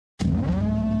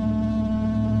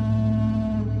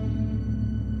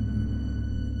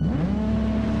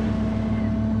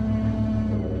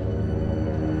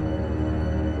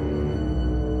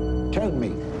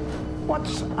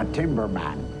a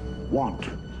timberman want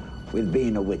with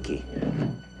being a wickie?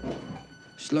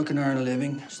 Just looking to earn a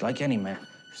living, just like any man.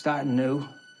 Starting new.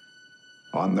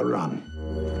 On the run.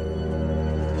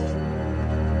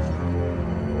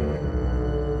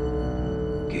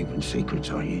 Keeping secrets,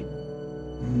 are you?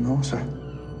 No, sir.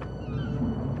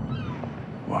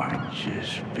 Why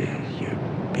just spill your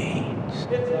beans?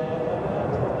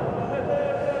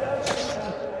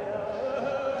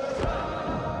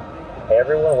 Hey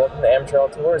everyone, welcome to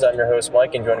Amtrail Tours. I'm your host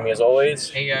Mike, and joining me as always.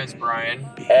 Hey guys, Brian.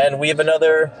 And we have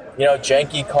another,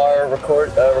 janky car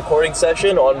recording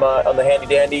session on the handy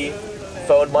dandy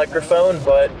phone microphone.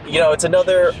 But it's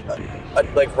another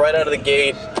like right out of the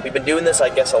gate. We've been doing this,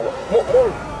 I guess,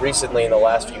 more recently in the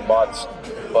last few months.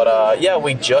 But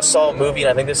we just saw a movie, and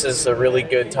I think this is a really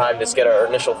good time to get our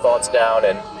initial thoughts down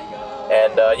and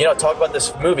talk about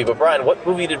this movie. But Brian, what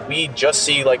movie did we just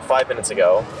see like 5 minutes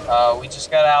ago? We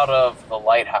just got out of The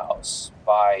Lighthouse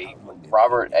by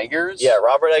Robert Eggers. Yeah,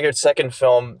 Robert Eggers' second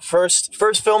film. First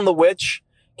film, The Witch,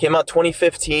 came out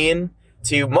 2015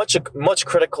 to much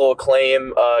critical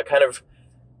acclaim.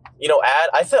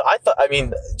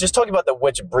 Just talking about The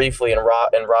Witch briefly and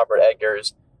Robert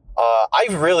Eggers. I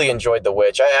really enjoyed The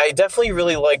Witch. I definitely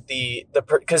really like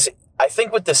because I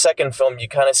think with the second film you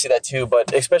kind of see that too,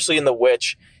 but especially in The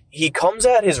Witch, he comes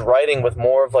at his writing with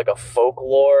more of like a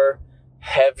folklore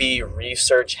heavy,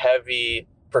 research heavy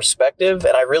perspective,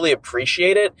 and I really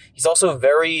appreciate it. He's also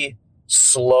very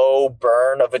slow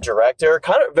burn of a director,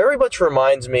 kind of very much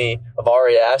reminds me of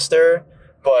Ari Aster,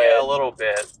 but yeah, a little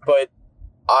bit. But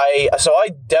I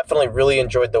definitely really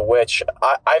enjoyed The Witch.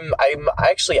 I'm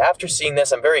actually, after seeing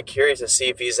this, I'm very curious to see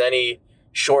if he's any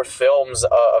short films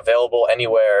available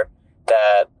anywhere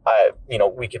that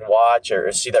we can watch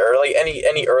or see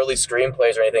any early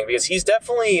screenplays or anything, because he's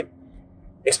definitely,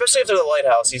 especially after The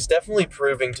Lighthouse, he's definitely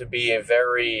proving to be a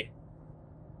very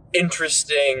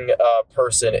interesting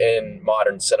person in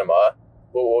modern cinema.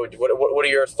 What are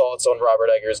your thoughts on Robert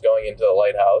Eggers going into The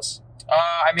Lighthouse?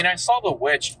 I saw The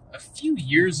Witch a few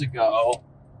years ago,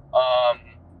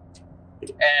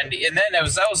 and then that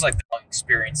was like the fun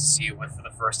experience to see it with for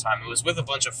the first time. It was with a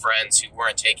bunch of friends who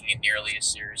weren't taking it nearly as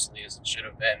seriously as it should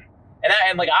have been, and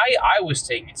I was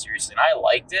taking it seriously and I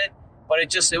liked it, but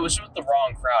it was with the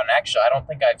wrong crowd. And actually, I don't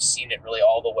think I've seen it really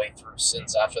all the way through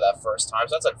since after that first time.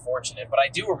 So that's unfortunate. But I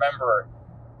do remember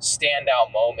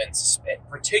standout moments,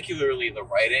 particularly the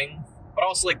writing, but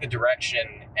also like the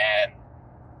direction and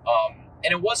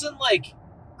it wasn't like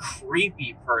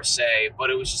creepy per se, but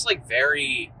it was just like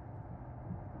very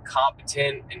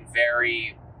competent and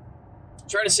very, I'm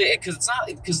trying to say it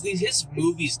because his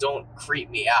movies don't creep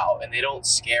me out and they don't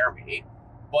scare me,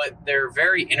 but they're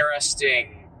very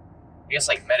interesting, I guess,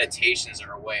 like meditations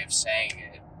are a way of saying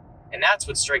it. And that's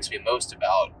what strikes me most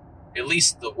about at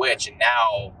least The Witch, and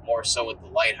now more so with The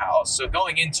Lighthouse. So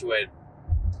going into it,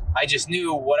 I just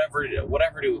knew whatever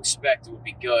to expect, it would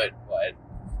be good. But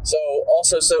So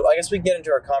I guess we can get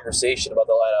into our conversation about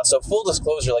The Lighthouse. So full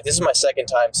disclosure, like, this is my second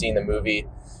time seeing the movie.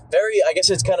 I guess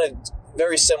it's kind of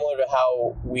very similar to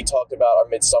how we talked about our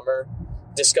Midsummer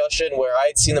discussion, where I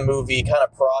had seen the movie, kind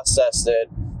of processed it,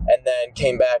 and then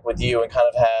came back with you and kind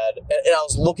of and I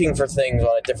was looking for things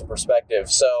on a different perspective.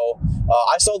 So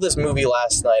I saw this movie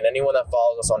last night. Anyone that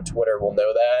follows us on Twitter will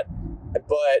know that.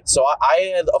 But so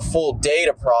I had a full day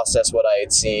to process what I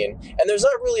had seen, and there's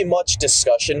not really much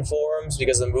discussion forums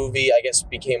because the movie, I guess,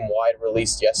 became wide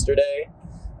released yesterday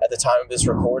at the time of this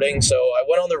recording. So I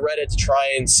went on the Reddit to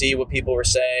try and see what people were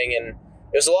saying, and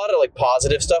there's a lot of like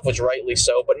positive stuff, which rightly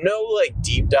so, but no like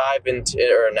deep dive into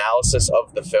or analysis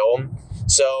of the film.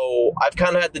 So I've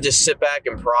kind of had to just sit back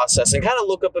and process and kind of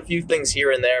look up a few things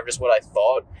here and there of just what I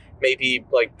thought may be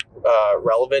like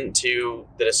relevant to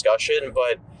the discussion.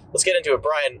 But let's get into it.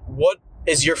 Brian, what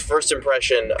is your first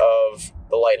impression of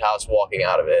The Lighthouse walking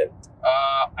out of it?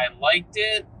 I liked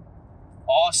it.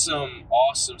 Awesome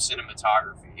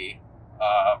cinematography.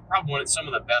 Probably some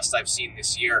of the best I've seen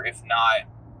this year, if not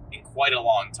in quite a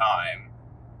long time.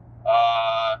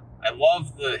 I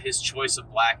love his choice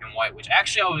of black and white, which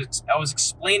actually I was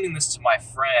explaining this to my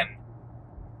friend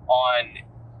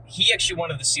he actually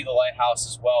wanted to see The Lighthouse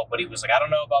as well, but he was like, I don't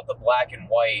know about the black and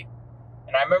white.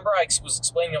 And I remember I was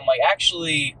explaining to him, like,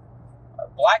 actually,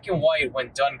 black and white,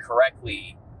 when done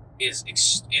correctly, is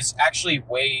actually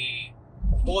way,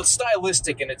 well, it's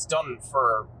stylistic and it's done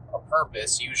for a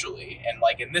purpose usually. And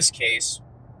like in this case,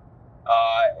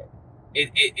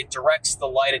 it directs the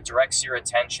light, it directs your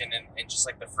attention, and just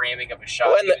like the framing of a shot.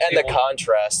 Well, and the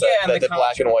contrast that the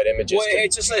black and white images. Well,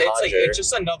 it's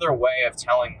just another way of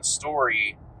telling the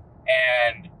story.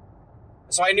 And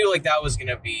so I knew like that was going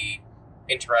to be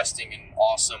interesting and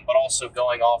awesome, but also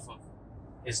going off of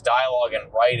his dialogue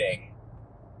and writing,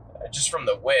 just from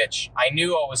The Witch, I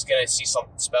knew I was going to see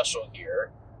something special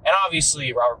here. And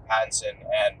obviously, Robert Pattinson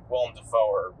and Willem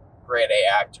Dafoe are grade A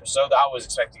actors, so I was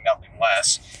expecting nothing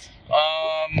less.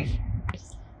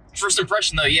 First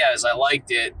impression, though, is I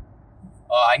liked it.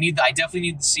 I definitely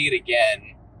need to see it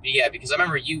again. But because I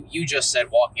remember you just said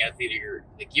walking out of the theater,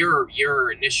 like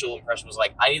your initial impression was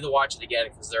like, I need to watch it again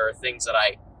because there are things that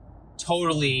I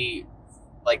totally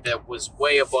like that was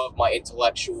way above my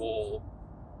intellectual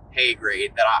pay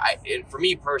grade. And for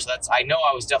me personally, I know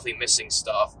I was definitely missing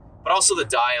stuff, but also the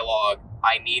dialogue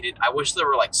I needed. I wish there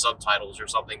were like subtitles or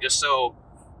something, just so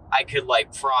I could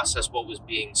like process what was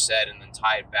being said and then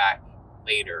tie it back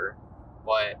later.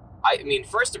 But I mean,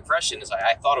 first impression is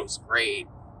I thought it was great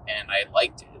and I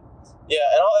liked it. Yeah,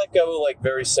 and I'll echo like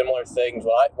very similar things.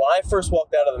 When I first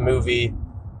walked out of the movie,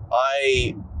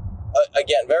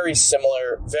 again, very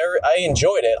similar. I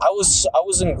enjoyed it. I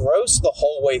was engrossed the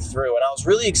whole way through, and I was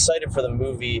really excited for the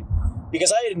movie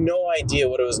because I had no idea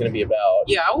what it was going to be about.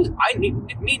 Yeah,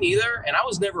 me neither, and I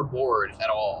was never bored at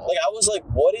all. Like, I was like,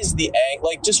 what is the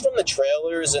like, just from the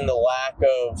trailers and the lack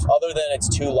of, other than it's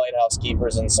two lighthouse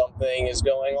keepers and something is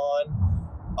going on,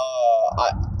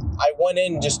 I went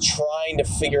in just trying to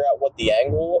figure out what the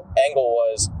angle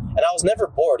was, and I was never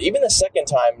bored. Even the second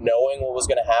time, knowing what was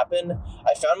going to happen,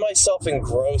 I found myself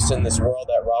engrossed in this world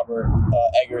that Robert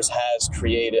Eggers has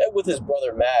created, with his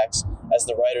brother Max as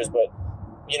the writers, but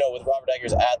with Robert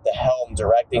Eggers at the helm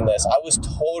directing this, I was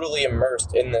totally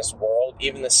immersed in this world,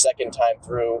 even the second time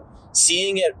through,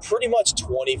 seeing it pretty much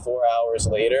 24 hours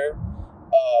later.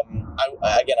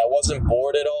 I wasn't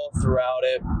bored at all throughout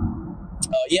it.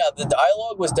 The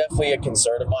dialogue was definitely a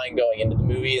concern of mine going into the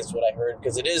movie, is what I heard,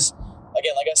 because it is,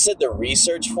 again, like I said, the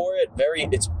research for it,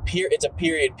 it's a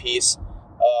period piece.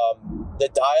 The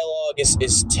dialogue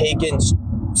is taken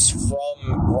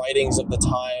from writings of the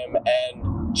time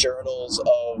and journals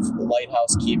of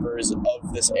lighthouse keepers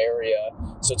of this area.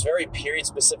 So it's very period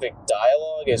specific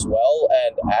dialogue as well,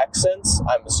 and accents,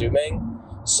 I'm assuming.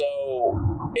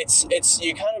 So it's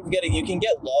you kind of you can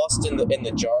get lost in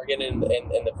the jargon and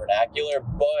in the vernacular,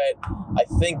 but I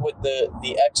think with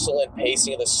the excellent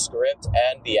pacing of the script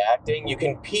and the acting, you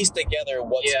can piece together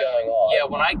what's going on. Yeah,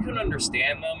 when I couldn't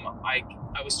understand them, I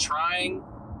was trying,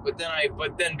 but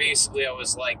then basically I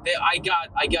was like, I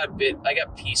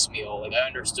got piecemeal. Like, I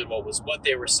understood what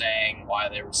they were saying, why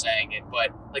they were saying it, but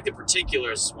like the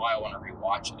particulars is why I want to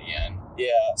rewatch it again. Yeah,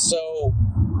 so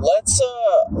let's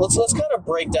kind of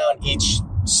break down each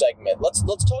segment. Let's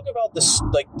talk about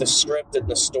the script and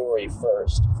the story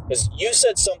first, because you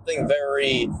said something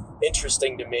very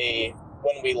interesting to me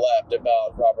when we left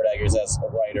about Robert Eggers as a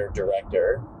writer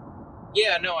director.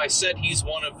 Yeah, no, I said he's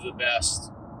one of the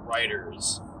best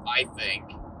writers, I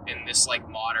think, in this like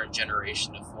modern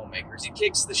generation of filmmakers. He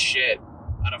kicks the shit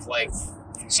out of like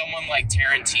someone like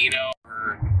Tarantino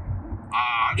or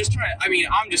I'm just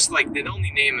like, the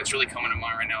only name that's really coming to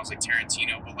mind right now is like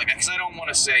Tarantino, but like, because I don't want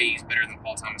to say he's better than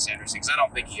Paul Thomas Anderson, because I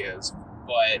don't think he is,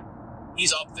 but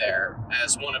he's up there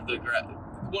as one of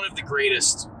the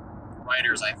greatest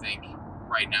writers, I think,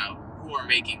 right now, who are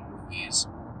making movies.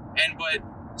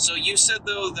 So you said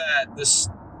though that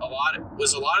a lot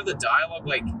of the dialogue,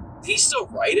 like, did he still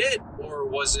write it, or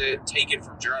was it taken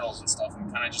from journals and stuff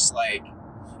and kind of just like,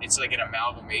 it's like an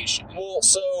amalgamation? Well,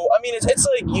 so, I mean, it's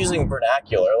like using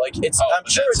vernacular. Like, I'm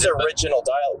sure it's original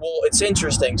dialogue. Well, it's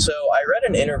interesting. So I read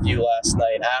an interview last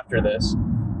night after this,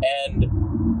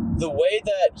 and the way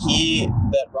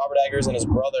that Robert Eggers and his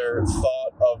brother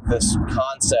thought of this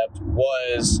concept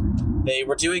was they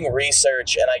were doing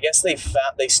research, and I guess they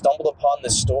stumbled upon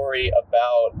this story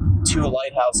about two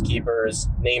lighthouse keepers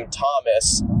named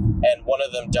Thomas, and one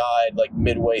of them died like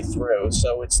midway through.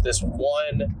 So it's this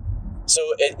one. So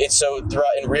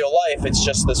throughout in real life, it's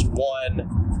just this one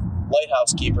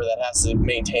lighthouse keeper that has to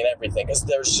maintain everything, because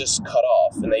they're just cut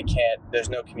off and there's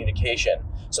no communication.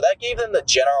 So that gave them the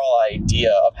general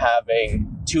idea of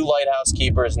having two lighthouse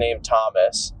keepers named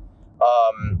Thomas.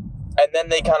 And then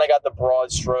they kind of got the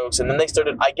broad strokes, and then they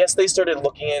started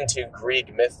looking into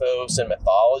Greek mythos and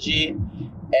mythology,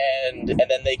 and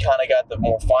then they kind of got the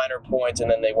more finer points,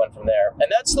 and then they went from there. And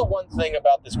that's the one thing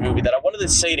about this movie that I wanted to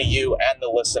say to you and the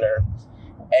listener,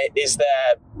 is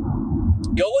that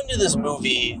go into this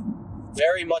movie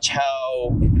very much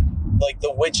how, like,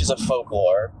 The Witch is a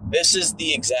folklore. This is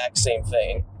the exact same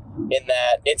thing, in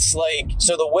that it's like,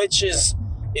 so The Witch is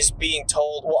being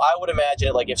told, well, I would imagine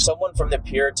it like if someone from the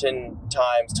Puritan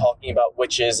times talking about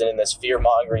witches and in this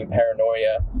fear-mongering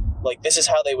paranoia, like, this is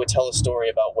how they would tell a story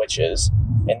about witches.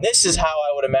 And this is how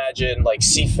I would imagine like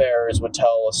seafarers would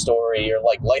tell a story, or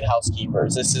like lighthouse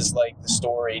keepers. This is like the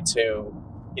story to,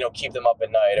 you know, keep them up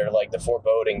at night, or like the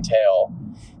foreboding tale.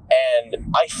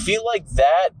 And I feel like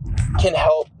that can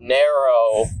help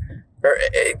narrow, or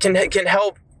it can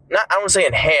help, not, I don't want to say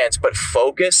enhance, but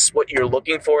focus what you're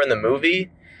looking for in the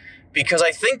movie. Because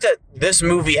I think that this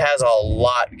movie has a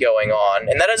lot going on.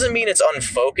 And that doesn't mean it's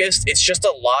unfocused. It's just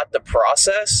a lot to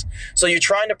process. So you're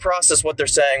trying to process what they're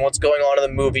saying, what's going on in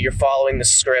the movie. You're following the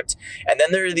script. And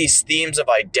then there are these themes of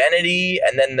identity.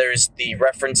 And then there's the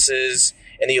references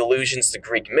and the allusions to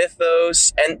Greek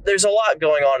mythos. And there's a lot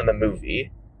going on in the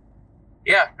movie.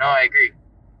 Yeah, no, I agree.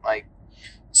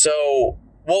 So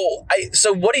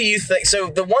what do you think? So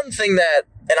the one thing that,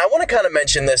 and I want to kind of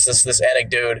mention this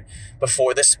anecdote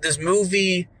before this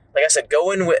movie, like I said,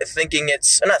 go in with thinking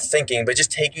it's, not thinking, but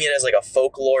just taking it as like a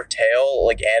folklore tale,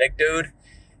 like anecdote.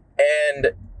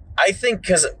 And I think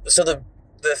so the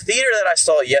theater that I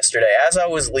saw yesterday, as I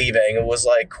was leaving, it was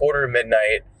like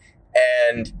 12:45,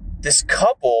 and this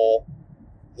couple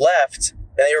left,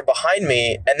 and they were behind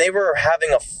me, and they were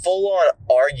having a full-on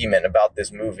argument about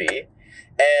this movie.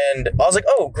 And I was like,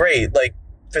 oh, great, like,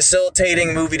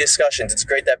 facilitating movie discussions. It's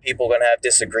great that people are going to have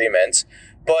disagreements.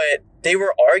 But they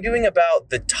were arguing about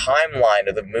the timeline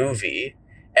of the movie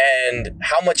and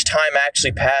how much time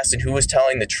actually passed and who was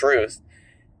telling the truth.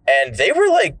 And they were,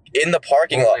 like, in the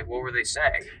parking lot. Like, what were they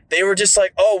saying? They were just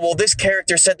like, oh, well, this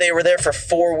character said they were there for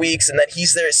 4 weeks, and then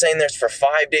he's there saying there's for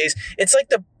 5 days. It's like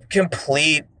the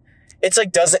complete... It's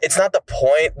like, it's not the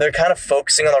point. They're kind of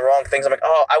focusing on the wrong things. I'm like,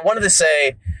 oh, I wanted to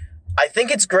say... I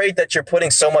think it's great that you're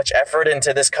putting so much effort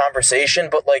into this conversation,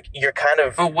 but like you're kind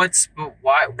of. But what's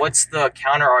the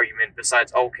counter argument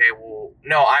besides? Okay, well,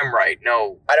 no, I'm right.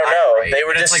 No, I don't know. Right. They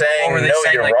were just saying, no,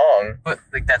 you're like, wrong. But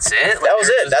like that's it. That was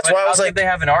it. That's why I was like, they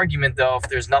have an argument though. If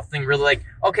there's nothing really like,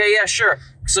 okay, yeah, sure.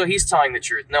 So he's telling the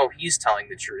truth. No, he's telling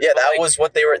the truth. Yeah, that was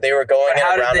what they were going in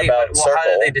a roundabout circle. How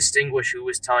did they distinguish who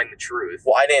was telling the truth?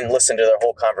 Well, I didn't listen to their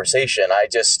whole conversation.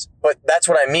 But that's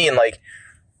what I mean. Like.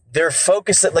 They're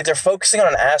focusing on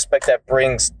an aspect that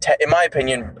brings, in my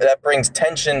opinion, that brings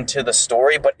tension to the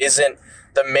story, but isn't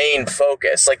the main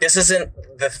focus. Like, this isn't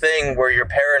the thing where you're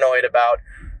paranoid about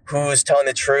who's telling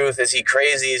the truth. Is he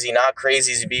crazy? Is he not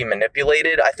crazy? Is he being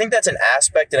manipulated? I think that's an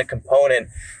aspect and a component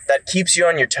that keeps you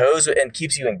on your toes and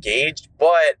keeps you engaged.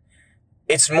 But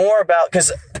it's more about,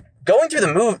 because going through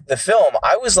the film,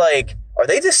 I was like, are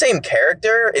they the same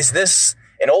character? Is this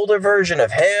an older version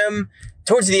of him?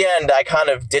 Towards the end, I kind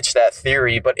of ditched that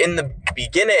theory, but in the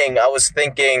beginning, I was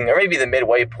thinking, or maybe the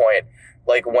midway point,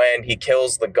 like when he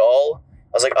kills the gull, I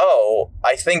was like, oh,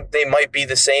 I think they might be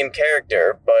the same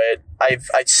character, but I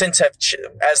since have,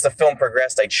 as the film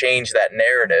progressed, I changed that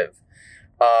narrative.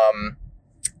 I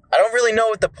don't really know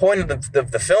what the point of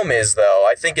the film is, though.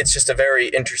 I think it's just a very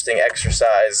interesting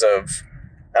exercise of,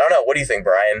 I don't know, what do you think,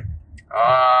 Brian?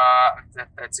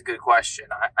 That's a good question.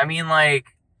 I mean,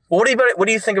 like... Well, what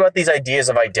do you think about these ideas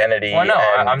of identity? Well, no,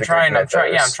 I'm trying to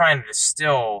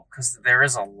distill, because there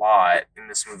is a lot in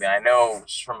this movie. I know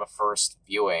just from a first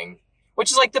viewing,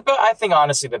 which is like I think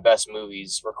honestly the best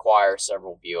movies require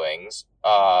several viewings,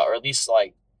 or at least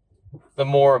like the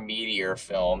more meatier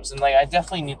films. And like I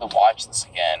definitely need to watch this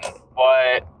again.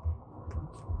 But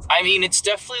I mean, it's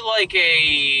definitely like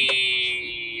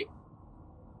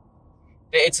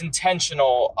it's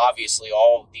intentional, obviously,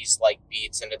 all of these like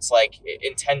beats, and it's like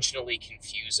intentionally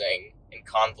confusing and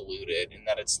convoluted, in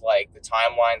that it's like the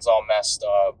timeline's all messed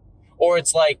up, or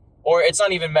it's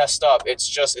not even messed up. It's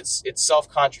just it's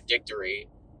self-contradictory,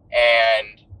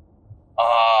 and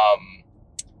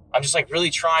I'm just like really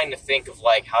trying to think of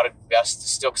like how to best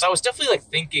distill, because I was definitely like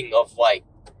thinking of like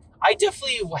I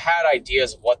definitely had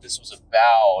ideas of what this was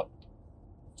about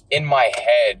in my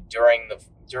head during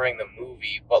the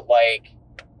movie, but like.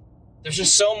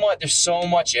 There's so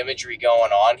much imagery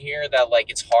going on here that like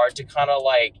it's hard to kind of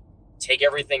like take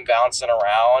everything bouncing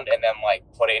around and then like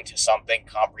put it into something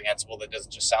comprehensible that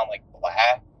doesn't just sound like blah.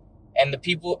 And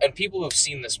people who've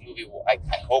seen this movie I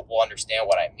hope will understand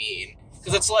what I mean,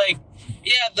 because it's like,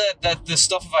 yeah, the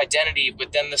stuff of identity,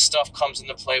 but then the stuff comes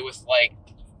into play with like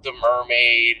the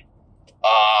mermaid,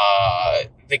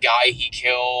 the guy he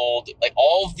killed, like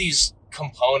all of these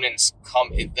components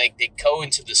like they go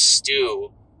into the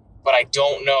stew. But I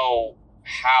don't know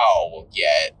how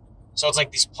yet. So it's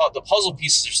like the puzzle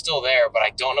pieces are still there, but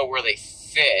I don't know where they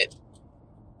fit.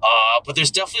 But there's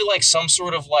definitely like some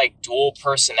sort of like dual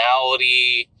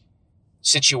personality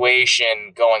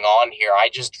situation going on here. I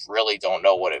just really don't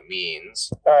know what it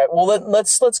means. All right, well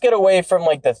let's get away from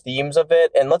like the themes of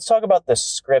it, and let's talk about the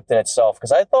script in itself,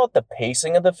 because I thought the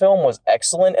pacing of the film was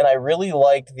excellent, and I really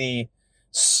liked the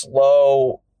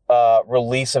slow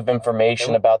release of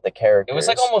information about the characters. It was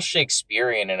like almost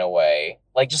Shakespearean in a way,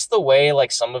 like just the way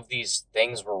like some of these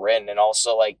things were written, and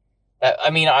also like that.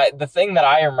 I mean, the thing that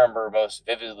I remember most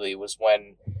vividly was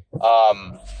when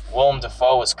Willem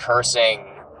Dafoe was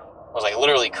like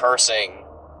literally cursing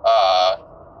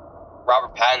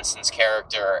Robert Pattinson's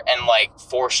character, and like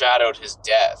foreshadowed his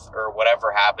death or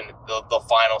whatever happened the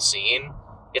final scene.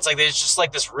 It's like there's just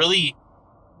like this really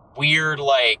weird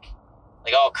like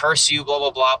I'll curse you, blah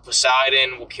blah blah,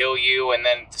 Poseidon will kill you, and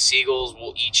then the seagulls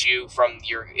will eat you from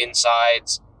your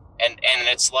insides, and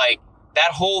it's like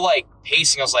that whole like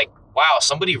pacing. I was like, wow,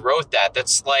 somebody wrote that.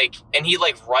 That's like, and he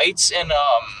like writes in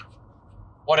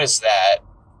what is that?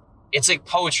 It's like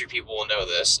poetry. People will know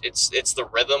this. It's the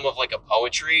rhythm of like a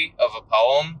poetry of a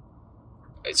poem.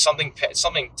 It's something.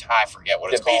 I forget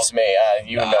what it's called. It beats me.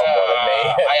 You know more than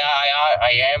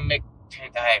me.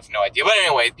 I have no idea. But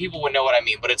anyway, people would know what I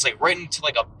mean. But it's like written to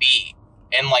like a beat,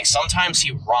 and like sometimes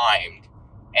he rhymed,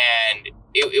 and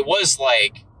it was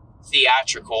like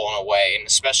theatrical in a way, and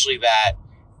especially that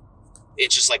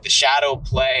it's just like the shadow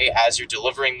play as you're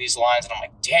delivering these lines, and I'm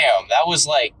like, damn, that's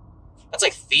like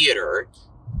theater.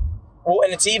 Well,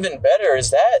 and it's even better is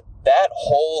that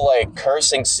whole like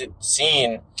cursing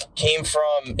scene came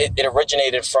from it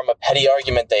originated from a petty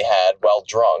argument they had while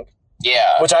drunk.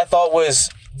 Yeah, which I thought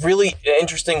was really an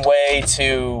interesting way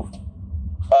to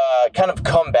kind of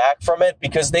come back from it,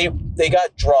 because they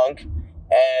got drunk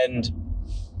and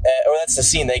or that's the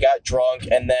scene. They got drunk,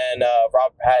 and then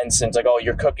Robert Pattinson's like, "Oh,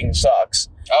 your cooking sucks."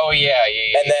 Oh yeah.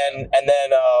 And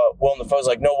then Willem Dafoe's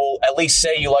like, "No, well, at least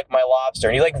say you like my lobster."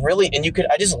 And he like really, and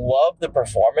I just love the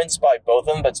performance by both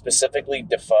of them, but specifically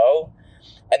Dafoe.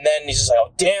 And then he's just like,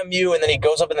 "Oh, damn you!" And then he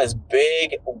goes up in this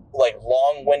big, like,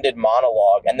 long-winded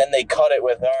monologue, and then they cut it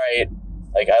with, "All right,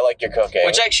 like, I like your cooking."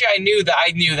 Which actually, I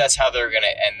knew that's how they're gonna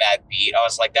end that beat. I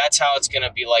was like, that's how it's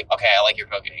gonna be. Like, okay, I like your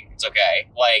cooking. It's okay.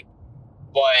 Like,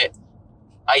 but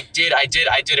I did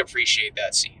appreciate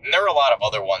that scene, and there were a lot of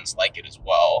other ones like it as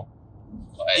well.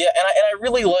 But yeah, and I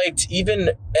really liked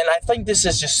and I think this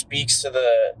just speaks to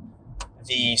the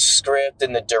script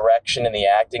and the direction and the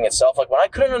acting itself. Like, when I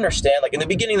couldn't understand, like in the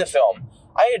beginning of the film,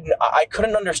 I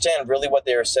couldn't understand really what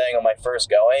they were saying on my first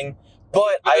going,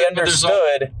 but I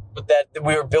understood that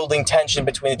we were building tension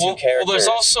between the two characters. Well, there's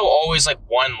also always like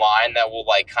one line that will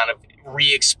like kind of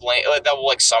re-explain, that will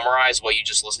like summarize what you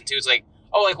just listened to. It's like,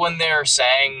 oh, like when they were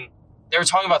talking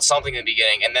about something in the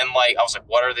beginning, and then like I was like,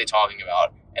 what are they talking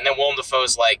about? And then Willem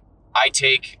Dafoe's like, I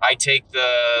take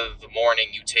the morning,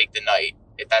 you take the night.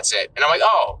 That's it. And I'm like,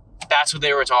 oh, that's what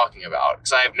they were talking about,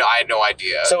 because I had no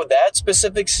idea. So that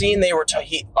specific scene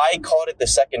I caught it the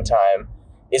second time,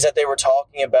 is that they were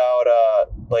talking about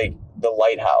like the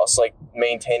lighthouse, like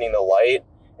maintaining the light.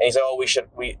 And he said, oh,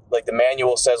 we like the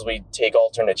manual says we take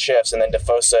alternate shifts. And then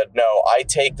Defoe said, no, I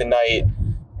take the night,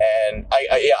 and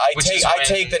I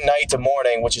take the night to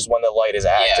morning, which is when the light is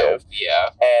active. Yeah.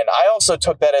 And I also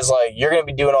took that as like, you're going to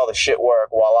be doing all the shit work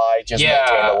while I just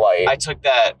maintain the light. I took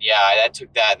that. Yeah, I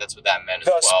took that. That's what that meant.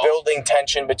 Thus, building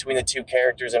tension between the two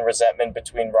characters and resentment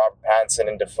between Robert Pattinson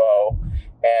and Defoe.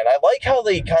 And I like how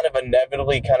they kind of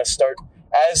inevitably kind of start,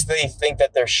 as they think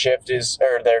that their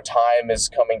their time is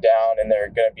coming down and they're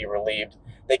going to be relieved,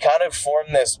 they kind of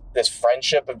form this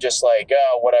friendship of just like,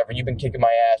 oh, whatever, you've been kicking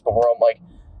my ass, but we're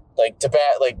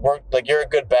you're a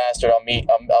good bastard.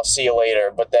 I'll see you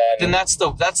later. But then that's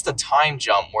the time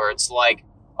jump where it's like,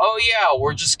 oh yeah,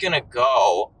 we're just gonna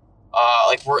go.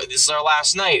 This is our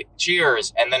last night.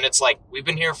 Cheers. And then it's like, we've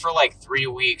been here for like 3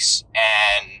 weeks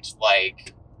and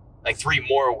like 3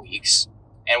 more weeks,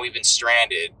 and we've been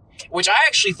stranded. Which I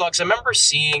actually thought, because I remember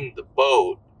seeing the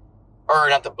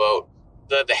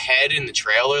head in the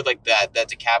trailer, like that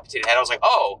decapitated head. I was like,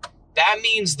 oh, that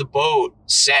means the boat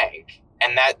sank,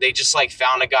 and that they just like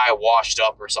found a guy washed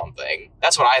up or something.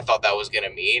 That's what I thought that was going to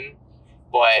mean,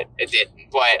 but it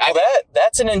didn't. But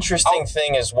that's an interesting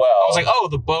thing as well. I was like, oh,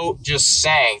 the boat just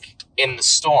sank in the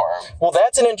storm. Well,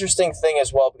 that's an interesting thing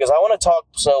as well, because I want to talk.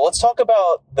 So let's talk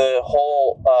about the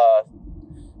whole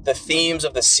the themes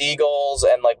of the seagulls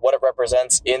and like what it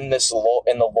represents in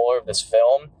the lore of this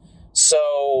film.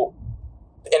 So,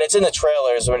 and it's in the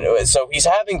trailers. So he's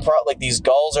having like these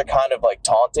gulls are kind of like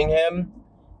taunting him,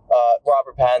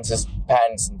 Robert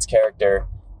Pattinson's character,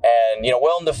 and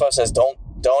Willem Dafoe says, "Don't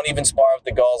even spar with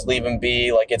the gulls. Leave him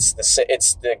be. Like it's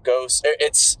the ghost.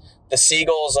 It's the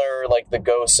seagulls are like the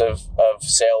ghosts of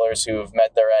sailors who have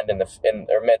met their end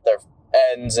met their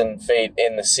ends and fate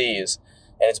in the seas,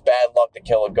 and it's bad luck to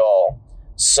kill a gull."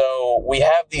 So we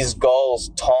have these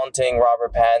gulls taunting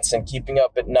Robert Pattinson, keeping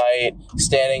up at night,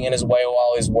 standing in his way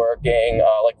while he's working,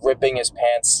 like ripping his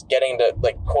pants, getting to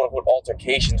like quote unquote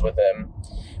altercations with him.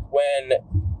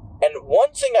 And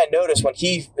one thing I noticed when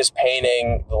he is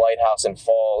painting the lighthouse and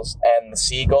falls and the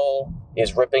seagull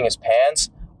is ripping his pants,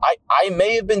 I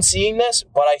may have been seeing this,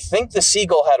 but I think the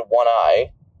seagull had one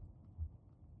eye.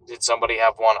 Did somebody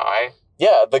have one eye?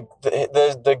 Yeah,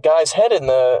 the guy's head in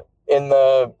the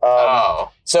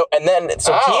so he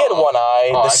had one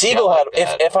eye. The seagull had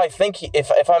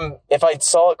if I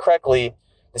saw it correctly,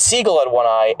 the seagull had one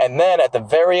eye, and then at the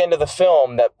very end of the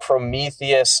film, that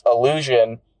Prometheus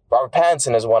illusion, Robert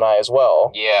Pattinson has one eye as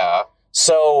well. Yeah.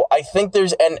 So I think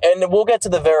there's and we'll get to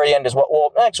the very end as well.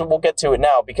 Well, actually, we'll get to it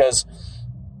now because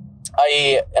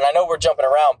I know we're jumping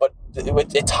around, but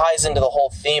it ties into the whole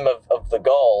theme of the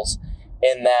gulls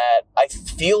in that I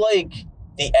feel like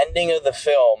the ending of the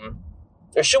film,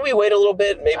 or should we wait a little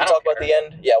bit? Maybe talk about the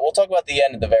end? Yeah, we'll talk about the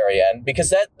end at the very end because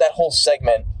that whole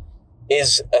segment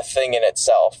is a thing in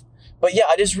itself. But yeah,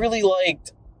 I just really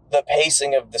liked the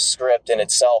pacing of the script in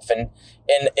itself and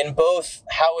in both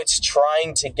how it's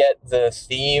trying to get the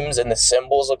themes and the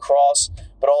symbols across,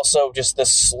 but also just the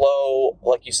slow,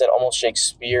 like you said, almost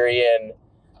Shakespearean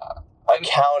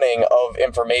accounting of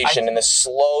information and the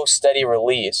slow, steady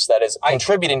release that is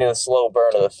contributing to the slow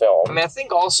burn of the film. I mean, I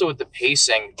think also with the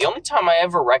pacing, the only time I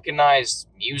ever recognized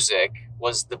music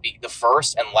was the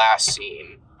first and last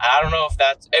scene. And I don't know if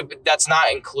that's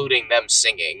not including them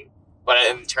singing, but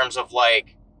in terms of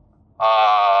like,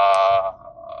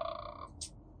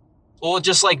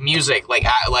 just like music, like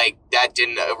that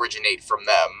didn't originate from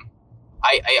them.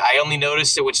 I only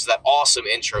noticed it, which is that awesome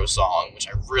intro song, which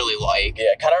I really like.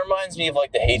 Yeah, it kind of reminds me of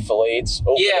like the Hateful Eight's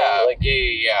opening.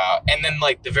 Yeah. And then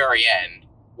like the very end,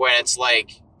 when it's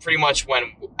like pretty much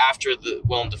after the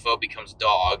Willem Dafoe becomes a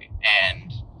dog,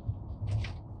 and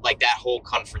like that whole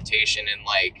confrontation, and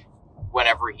like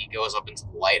whenever he goes up into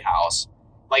the lighthouse.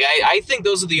 Like I think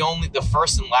those are the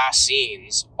first and last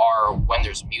scenes are when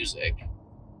there's music.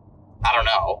 I don't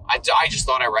know. I just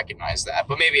thought I recognized that,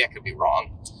 but maybe I could be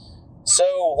wrong.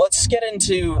 So let's get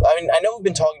into, I mean, I know we've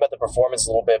been talking about the performance a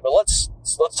little bit, but let's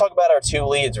talk about our two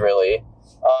leads, really.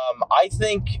 I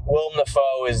think Willem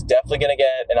Dafoe is definitely going to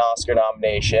get an Oscar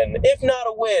nomination, if not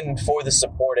a win, for the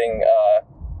supporting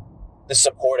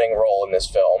role in this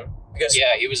film. Because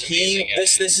yeah, he was amazing.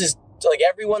 This is, like,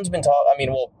 everyone's been talking, I mean,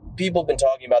 well, people have been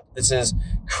talking about this is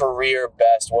career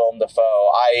best Willem Dafoe.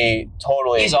 I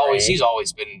totally agree. He's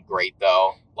always been great,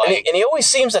 though. Like, and he always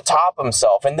seems to top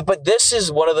himself. But this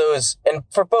is one of those, and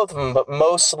for both of them, but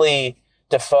mostly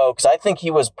Dafoe, because I think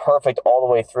he was perfect all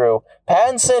the way through.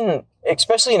 Pattinson,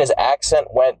 especially in his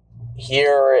accent, went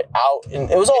here, out,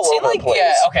 and it was all over the place.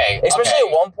 Yeah, okay. Especially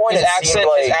at one point,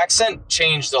 his accent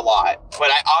changed a lot, but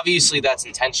obviously that's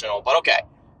intentional. But okay,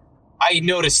 I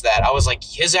noticed that. I was like,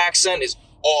 his accent is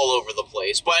all over the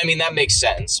place. But I mean, that makes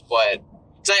sense. But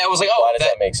I was like, why does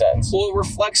that make sense? Well, it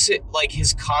reflects it, like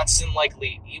his constant,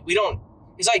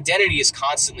 his identity is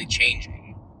constantly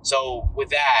changing. So with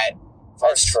that,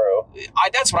 that's true.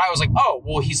 That's what I was like, oh,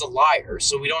 well, he's a liar.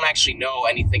 So we don't actually know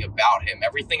anything about him.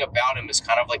 Everything about him is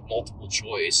kind of like multiple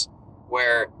choice,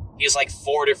 where he has like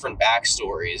 4 different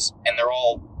backstories, and they're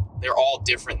all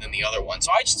different than the other one.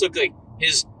 So I just took like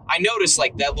I noticed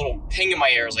like that little ping in my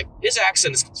ear. I was like, his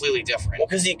accent is completely different. Well,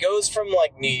 because he goes from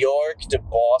like New York to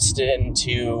Boston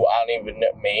to I don't even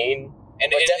know, Maine,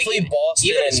 and definitely Boston.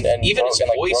 Even his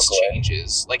like voice Brooklyn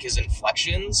changes, like his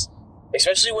inflections,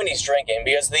 especially when he's drinking.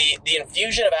 Because the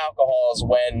infusion of alcohol is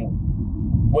when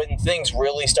things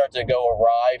really start to go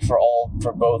awry for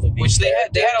both of these. Which they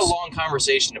had a long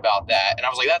conversation about that, and I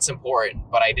was like, that's important,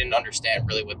 but I didn't understand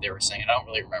really what they were saying. I don't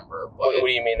really remember. But what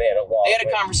do you mean they had a long? They had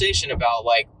a conversation about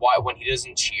like why when he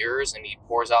doesn't cheers and he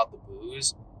pours out the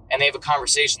booze, and they have a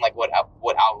conversation like what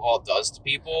alcohol does to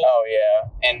people. Oh yeah.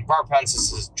 And Robert Pattinson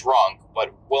is drunk,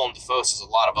 but Willem Dafoe says a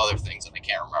lot of other things that I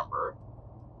can't remember.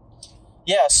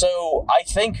 Yeah, so I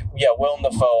think Willem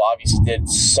Dafoe obviously did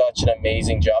such an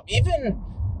amazing job. Even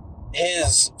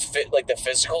his the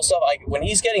physical stuff, like when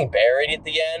he's getting buried at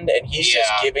the end and he's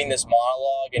just giving this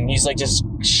monologue and he's like just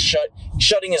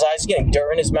shutting his eyes, getting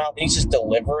dirt in his mouth, and he's just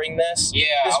delivering this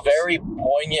very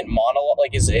poignant monologue,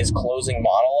 like his closing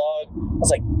monologue. I was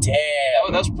like,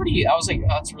 damn, that's pretty. I was like, oh,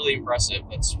 that's really impressive.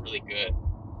 That's really good.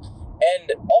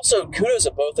 And also kudos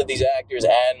to both of these actors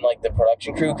and like the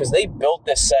production crew, because they built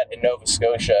this set in Nova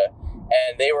Scotia.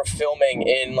 And they were filming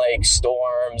in, like,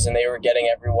 storms, and they were getting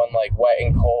everyone, like, wet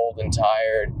and cold and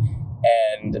tired.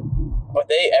 And but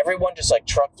everyone just like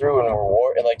trucked through and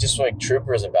were and like just like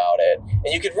troopers about it,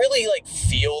 and you could really like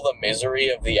feel the misery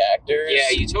of the actors. Yeah,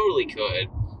 you totally could.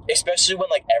 Especially when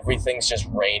like everything's just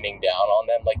raining down on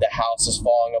them, like the house is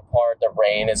falling apart, the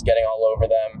rain is getting all over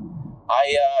them.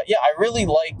 I really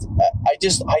liked.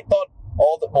 I thought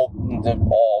all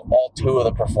two of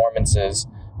the performances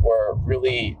were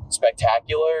really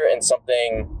spectacular and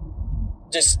something.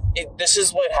 This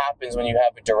is what happens when you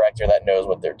have a director that knows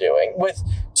what they're doing with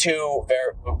two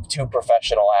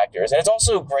professional actors, and it's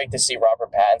also great to see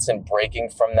Robert Pattinson breaking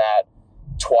from that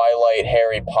Twilight,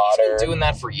 Harry Potter. He's been doing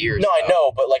that for years. No, though. I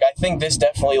know, but like I think this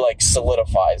definitely like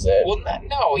solidifies it. Well,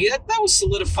 that was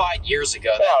solidified years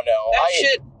ago.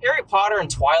 Shit, Harry Potter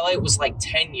and Twilight was like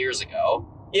 10 years ago.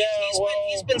 Yeah,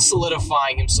 he's been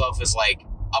solidifying himself as like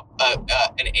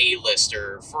an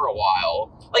A-lister for a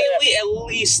while, like at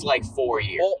least like 4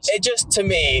 years. Well, it just, to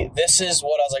me, this is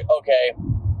what I was like, okay,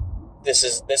 this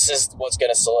is what's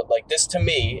gonna like this, to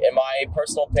me, in my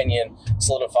personal opinion,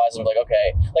 solidifies him. Like,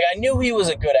 okay, like I knew he was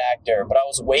a good actor, but I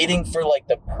was waiting for like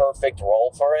the perfect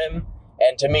role for him,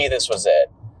 and to me, this was it.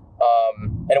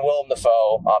 And Willem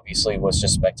Dafoe obviously was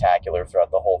just spectacular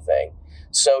throughout the whole thing.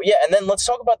 So yeah, and then let's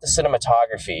talk about the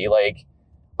cinematography. Like,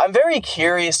 I'm very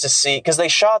curious to see, because they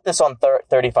shot this on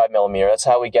 35 millimeter. That's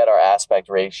how we get our aspect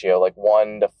ratio, like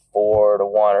 1:4:1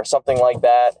 or something like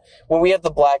that. When we have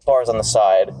the black bars on the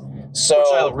side. So,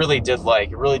 which I really did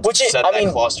like. It really set that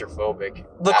claustrophobic.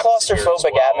 The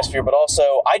claustrophobic atmosphere, but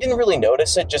also I didn't really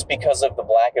notice it just because of the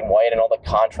black and white and all the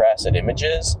contrasted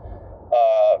images.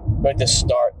 Like the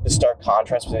stark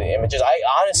contrast between the images. I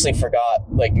honestly forgot,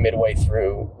 like midway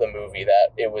through the movie,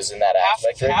 that it was in that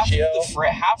aspect ratio.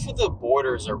 Half of the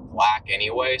borders are black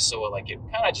anyway, so like it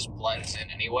kind of just blends in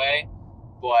anyway.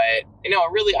 But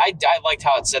really, I liked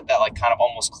how it said that, like kind of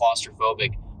almost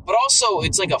claustrophobic. But also,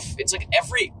 it's like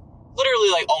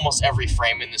literally like almost every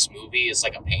frame in this movie is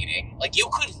like a painting. Like you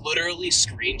could literally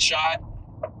screenshot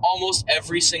almost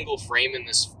every single frame in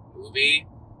this movie,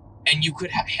 and you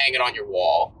could hang it on your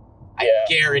wall. I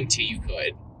guarantee you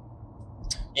could.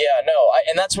 Yeah, no,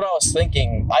 and that's what I was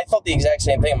thinking. I thought the exact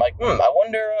same thing. I'm like, I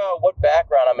wonder what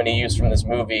background I'm going to use from this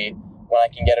movie when I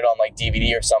can get it on like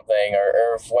DVD or something,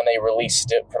 or if when they release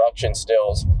production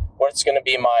stills, what's going to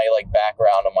be my like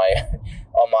background on my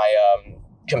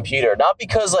computer. Not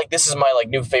because like this is my like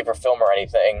new favorite film or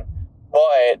anything,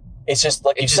 but it's just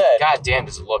like you said. God damn,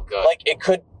 does it look good? Like it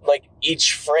could, like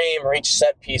each frame or each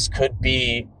set piece could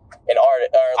be an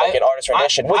artist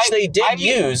rendition, which they did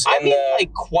use.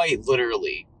 Like quite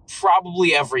literally,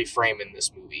 probably every frame in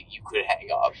this movie you could hang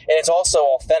up. And it's also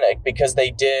authentic because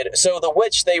they did. So The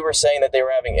Witch, they were saying that they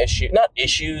were having not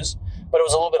issues, but it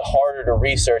was a little bit harder to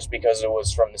research because it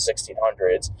was from the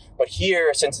 1600s. But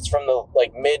here, since it's from the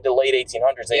like mid to late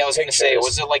 1800s, I was going to say,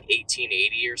 was it like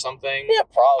 1880 or something? Yeah,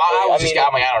 probably.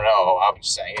 I don't know. I'm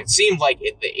just saying. It seemed like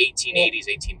in the 1880s,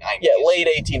 1890s. Yeah, late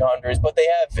 1800s. But they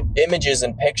have images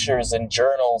and pictures and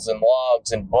journals and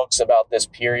logs and books about this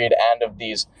period and of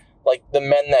these, like the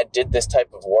men that did this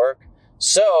type of work.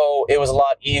 So it was a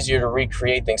lot easier to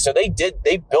recreate things. So they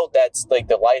built that, like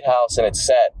the lighthouse and its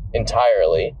set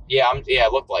entirely. Yeah,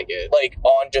 it looked like it. Like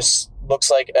on just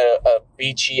looks like a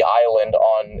beachy island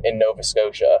in Nova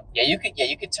Scotia. Yeah, you could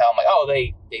tell. I'm like, oh,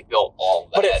 they built all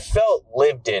that. But it felt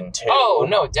lived in too. Oh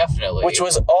no, definitely. Which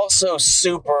was also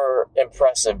super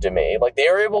impressive to me. Like they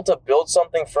were able to build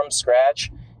something from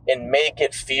scratch and make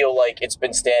it feel like it's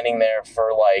been standing there for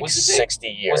like 60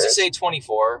 years. Was this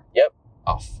A24? Yep.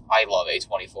 Oh, I love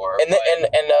A24. And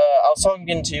I was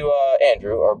talking to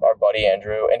Andrew, our buddy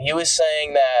Andrew, and he was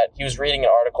saying that he was reading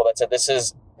an article that said this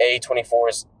is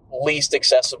A24's least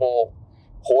accessible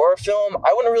horror film.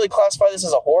 I wouldn't really classify this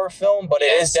as a horror film, but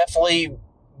it is definitely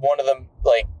one of the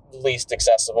like least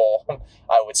accessible,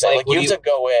 I would say. Like you have to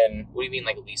go in. What do you mean,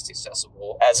 like least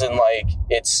accessible? As in, like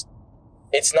it's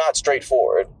not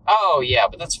straightforward. Oh yeah,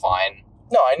 but that's fine.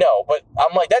 No, I know, but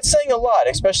I'm like, that's saying a lot,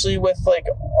 especially with like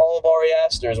all of Ari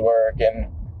Aster's work and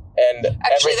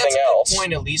actually, everything else. Good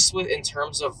point, at least in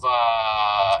terms of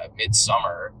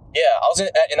Midsummer. Yeah,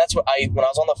 and that's what when I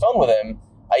was on the phone with him,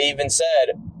 I even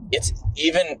said it's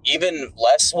even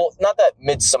less. Well, not that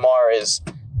Midsommar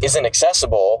isn't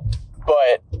accessible,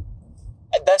 but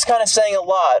that's kind of saying a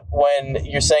lot when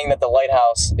you're saying that the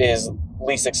Lighthouse is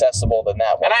least accessible than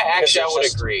that one. And I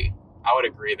would agree. I would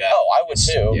agree that. Oh, I would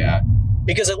too. Yeah.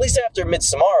 Because at least after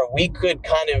Midsommar, we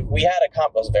had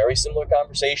a very similar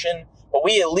conversation, but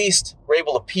we at least were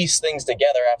able to piece things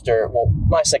together after,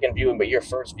 my second viewing, but your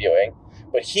first viewing.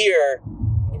 But here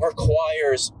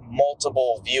requires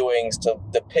multiple viewings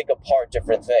to pick apart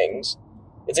different things.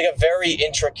 It's like a very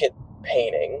intricate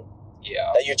painting.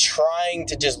 Yeah. That you're trying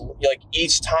to just, like,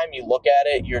 each time you look at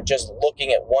it, you're just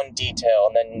looking at one detail,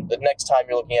 and then the next time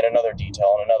you're looking at another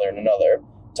detail and another and another,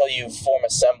 until you form a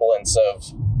semblance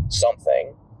of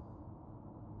something.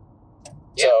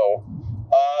 Yeah. So,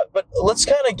 but let's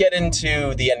kind of get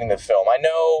into the ending of the film. I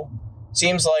know,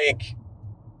 seems like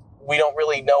we don't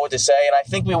really know what to say, and I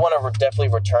think we want to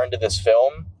definitely return to this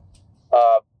film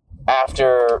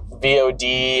after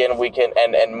VOD, and we can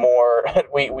and more.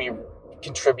 we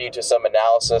contribute to some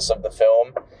analysis of the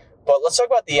film. But let's talk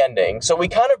about the ending. So we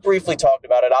kind of briefly talked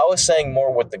about it. I was saying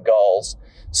more with the gulls.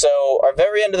 So our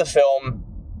very end of the film,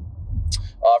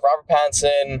 Robert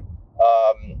Pattinson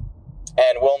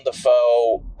and Willem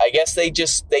Dafoe, I guess they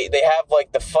have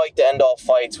like the fight to end all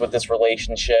fights with this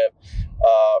relationship.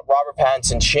 Robert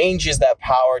Pattinson changes that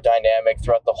power dynamic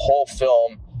throughout the whole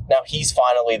film. Now he's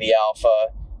finally the alpha,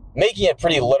 making it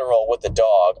pretty literal with the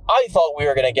dog. I thought we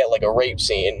were going to get like a rape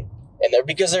scene in there,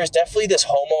 because there's definitely this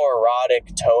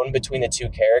homoerotic tone between the two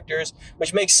characters,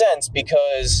 which makes sense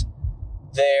because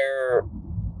they're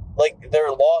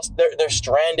lost, they're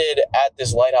stranded at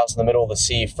this lighthouse in the middle of the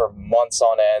sea for months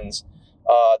on ends.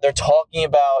 They're talking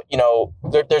about,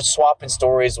 they're swapping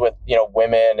stories with,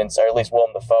 women, and so, or at least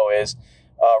Willem Dafoe is.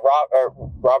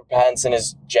 Robert Pattinson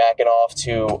is jacking off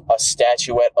to a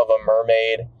statuette of a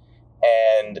mermaid,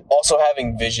 and also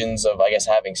having visions of, I guess,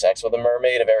 having sex with a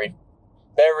mermaid, very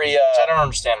Which I don't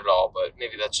understand at all, but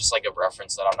maybe that's just like a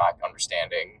reference that I'm not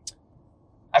understanding.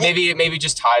 Maybe it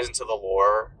just ties into the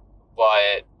lore,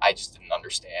 but I just didn't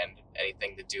understand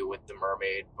anything to do with the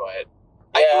mermaid. But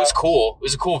it was cool. It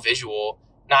was a cool visual.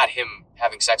 Not him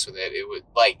having sex with it. It was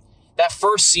like that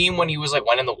first scene when he was like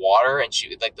went in the water and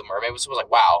she like the mermaid was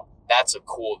like, wow, that's a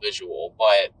cool visual.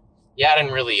 But yeah, I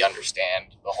didn't really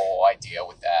understand the whole idea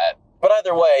with that. But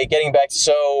either way, getting back to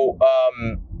so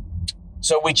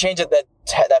we change it that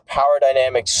power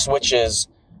dynamic switches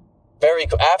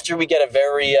after we get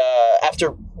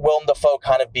after Willem Dafoe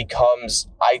kind of becomes,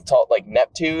 I thought, like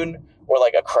Neptune or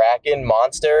like a Kraken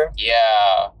monster.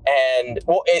 Yeah. And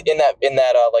well, in that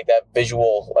like that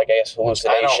visual, like, I guess,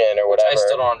 hallucination or whatever. I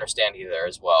still don't understand either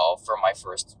as well for my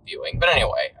first viewing. But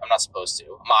anyway, I'm not supposed to.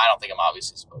 I don't think I'm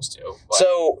obviously supposed to. But.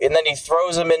 So, and then he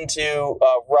throws him into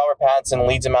Robert Pattinson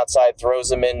leads him outside,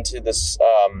 throws him into this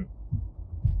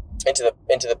into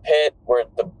the pit where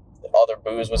the other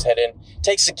booze was hidden,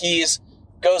 takes the keys,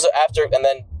 goes after, and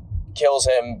then kills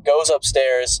him, goes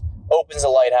upstairs, opens the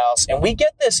lighthouse, and we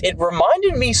get this. It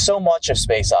reminded me so much of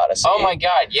Space Odyssey. Oh my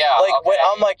god, yeah. Like, okay. when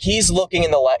I'm like, he's looking in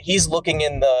the what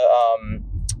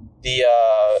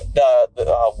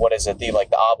is it? The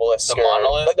obelisk, the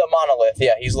monolith. The monolith.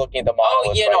 Yeah, he's looking at the monolith.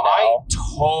 Oh yeah, right no, now. I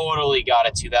totally got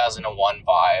a 2001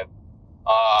 vibe.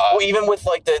 Well, even with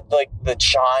like the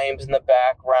chimes in the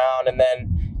background, and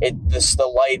then the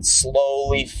light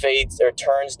slowly fades or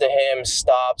turns to him,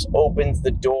 stops, opens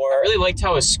the door. I really liked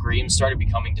how his screams started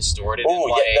becoming distorted. Oh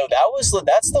yeah, no,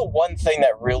 that's the one thing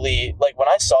that really, like, when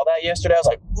I saw that yesterday, I was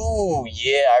like, ooh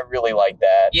yeah, I really like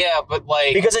that. Yeah, but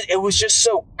like, because it was just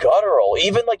so guttural.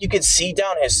 Even like you could see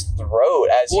down his throat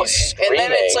as he's screaming.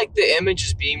 And then it's like the image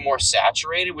is being more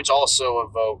saturated, which also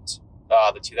evoked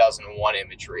the 2001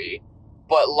 imagery.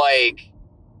 But like,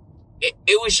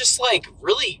 it was just like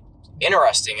really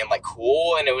interesting and like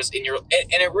cool, and it was and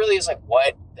it really is like,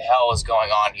 what the hell is going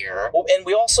on here? Well, and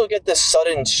we also get this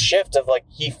sudden shift of like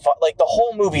like the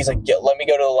whole movie's like, let me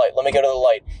go to the light, let me go to the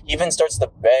light. He even starts to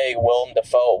beg Willem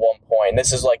Dafoe at one point. And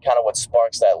this is like kind of what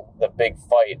sparks the big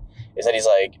fight, is that he's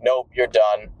like, nope, you're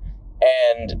done.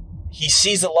 And he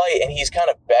sees the light and he's kind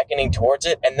of beckoning towards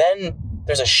it, and then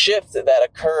there's a shift that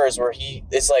occurs where he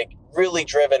is like really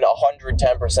driven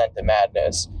 110% to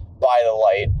madness by the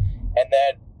light, and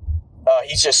then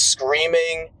he's just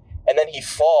screaming, and then he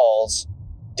falls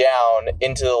down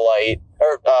into the light,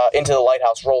 or into the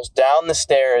lighthouse, rolls down the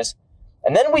stairs,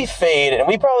 and then we fade, and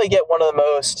we probably get one of the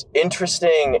most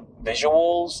interesting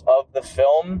visuals of the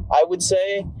film, I would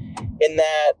say, in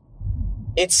that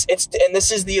it's and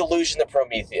this is the illusion of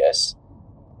Prometheus.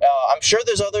 I'm sure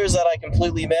there's others that I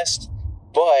completely missed,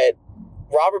 but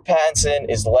Robert Pattinson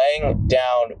is laying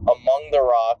down among the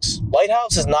rocks.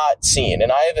 Lighthouse is not seen, and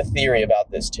I have a theory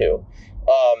about this too.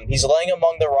 He's laying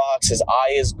among the rocks, his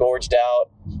eye is gorged out,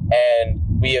 and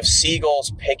we have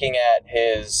seagulls picking at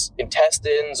his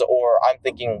intestines, or I'm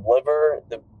thinking liver,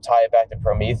 to tie it back to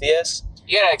Prometheus.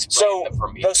 You gotta explain the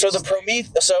Prometheus.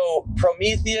 So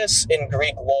Prometheus in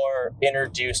Greek lore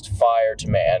introduced fire to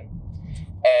man,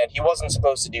 and he wasn't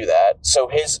supposed to do that. So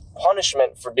his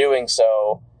punishment for doing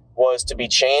so was to be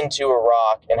chained to a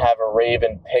rock and have a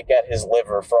raven pick at his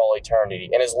liver for all eternity,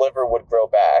 and his liver would grow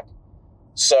back.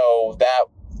 So that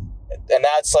and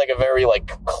that's like a very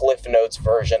like Cliff Notes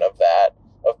version of that,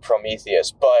 of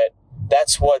Prometheus. But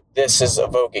that's what this is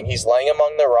evoking. He's laying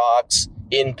among the rocks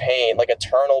in pain, like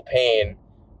eternal pain,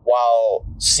 while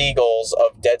seagulls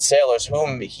of dead sailors,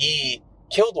 whom he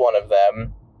killed one of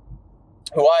them,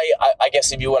 who I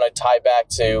guess if you want to tie back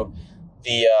to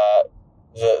the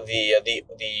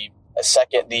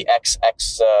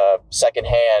second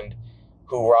hand,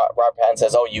 who Robert Pattinson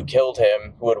says, oh, you killed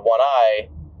him, who had one eye,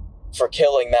 for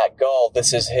killing that gull.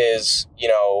 This is his,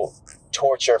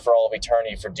 torture for all of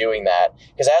eternity for doing that.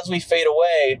 Because as we fade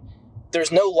away, there's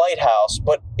no lighthouse,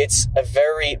 but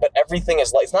everything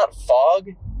is light. It's not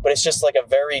fog, but it's just like a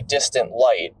very distant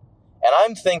light. And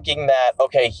I'm thinking that,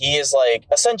 okay, he is like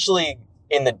essentially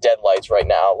in the deadlights right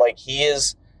now. Like he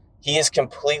is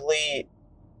completely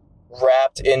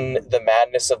wrapped in the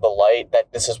madness of the light,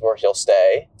 that this is where he'll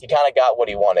stay. He kind of got what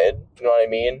he wanted. You know what I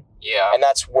mean? Yeah. And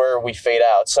that's where we fade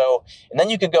out. So, and then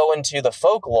you could go into the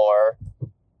folklore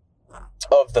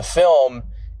of the film,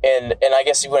 and I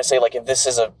guess you want to say, like, if this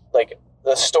is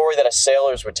the story that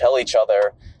sailors would tell each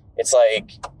other, it's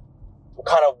like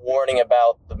kind of warning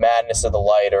about the madness of the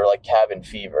light, or like cabin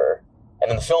fever. And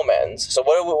then the film ends. So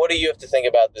what do you have to think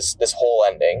about this whole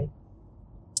ending?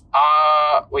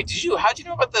 Wait, how'd you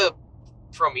know about the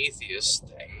Prometheus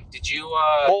thing? Did you,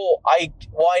 Well, I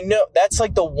know, that's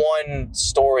like the one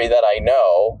story that I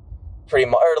know pretty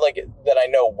much, or like that I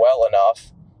know well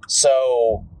enough.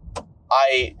 So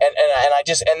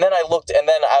and then I looked, and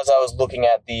then as I was looking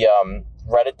at the,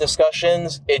 Reddit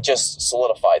discussions, it just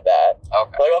solidified that.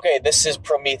 Okay. Like, okay, this is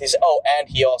Prometheus. Oh, and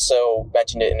he also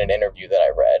mentioned it in an interview that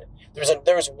I read.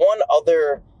 There was one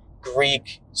other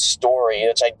Greek story,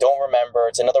 which I don't remember.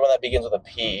 It's another one that begins with a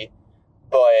P,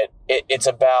 but it's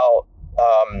about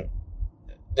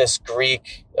this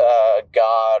Greek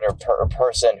god or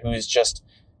person who's just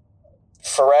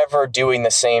forever doing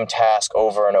the same task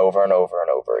over and over and over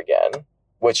and over again,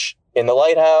 which in the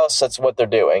Lighthouse, that's what they're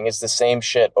doing, is the same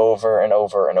shit over and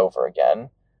over and over again.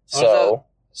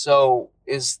 So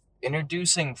is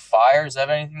introducing fire, does that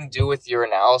have anything to do with your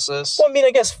analysis? Well, I mean,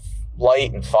 I guess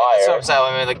light and fire. That's what I'm saying.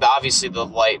 I mean, like, obviously the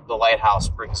lighthouse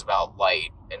brings about light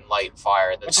and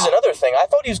fire. Which is another thing. I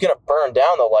thought he was going to burn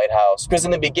down the lighthouse. Because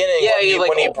in the beginning,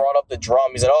 when he brought up the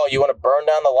drum, he said, oh, you want to burn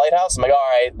down the lighthouse? I'm like, all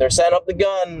right, they're setting up the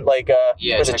gun. Like,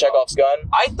 was it Chekhov's gun?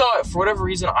 I thought, for whatever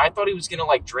reason, he was going to,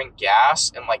 like, drink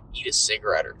gas and, like, eat a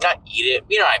cigarette. Or not eat it.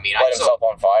 You know what I mean? Light himself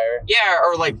on fire? Yeah,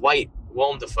 or, like, light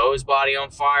Willem Dafoe's body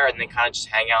on fire and then kind of just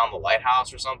hang out in the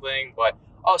lighthouse or something. But,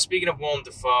 speaking of Willem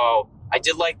Dafoe, I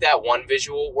did like that one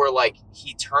visual where, like,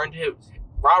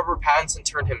 Robert Pattinson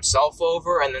turned himself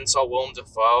over and then saw Willem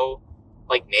Dafoe,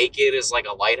 like, naked as, like,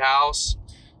 a lighthouse.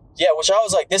 Yeah, which I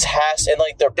was like, this has, and,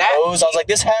 like, their pose, I was like,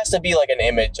 this has to be, like, an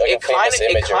image, like a famous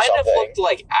image or something. It kind of looked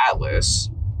like Atlas.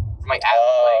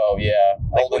 Yeah.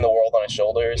 Holding the world on his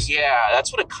shoulders. Yeah,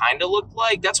 that's what it kind of looked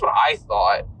like. That's what I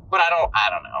thought. But I don't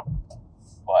know.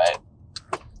 But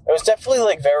it was definitely,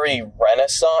 like, very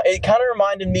Renaissance. It kind of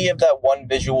reminded me of that one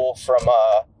visual from,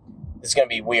 this is going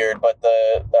to be weird, but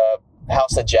the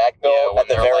house that Jack built at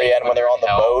the very end when they're on the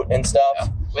boat and stuff. Yeah.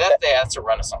 Well, that's a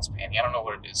Renaissance painting. I don't know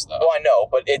what it is, though. Well, I know,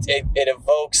 but it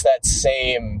evokes that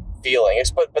same feeling.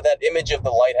 But that image of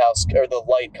the lighthouse, or the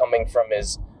light coming from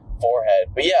his forehead.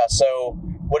 But yeah, so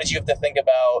what did you have to think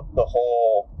about the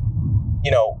whole,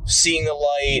 seeing the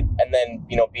light and then,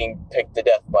 being picked to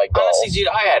death by gulls? Honestly, dude,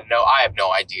 I have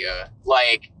no idea.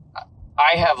 Like,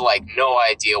 I have, like, no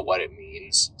idea what it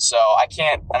means. So I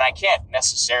can't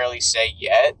necessarily say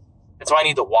yet. That's why I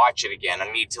need to watch it again.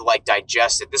 I need to, like,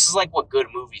 digest it. This is, like, what good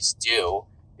movies do.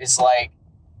 It's like,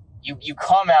 you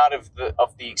come out of the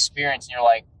experience and you're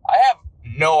like, I have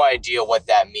no idea what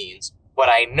that means, but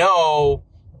I know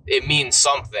it means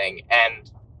something.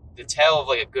 And the tale of,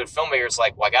 like, a good filmmaker is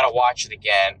like, well, I gotta watch it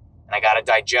again, and I gotta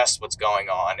digest what's going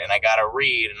on, and I gotta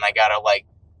read, and I gotta, like,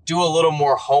 do a little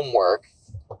more homework.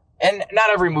 And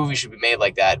not every movie should be made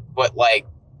like that, but, like,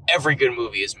 every good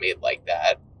movie is made like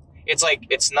that. It's like,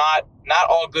 it's not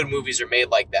all good movies are made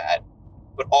like that,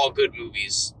 but all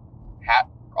movies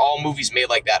made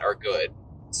like that are good.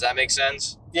 Does that make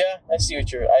sense? Yeah, I see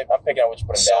what I'm picking up what you're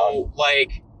putting down. So,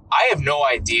 like, I have no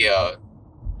idea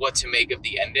what to make of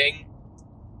the ending,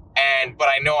 but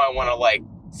I know I want to, like,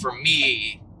 for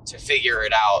me to figure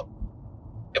it out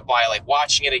by, like,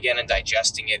 watching it again and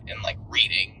digesting it and, like,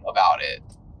 reading about it,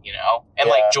 and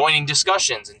like joining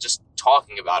discussions and just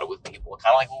talking about it with people,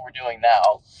 kind of like what we're doing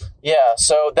now. Yeah,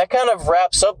 so that kind of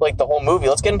wraps up, like, the whole movie.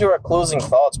 Let's get into our closing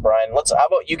thoughts, Brian. How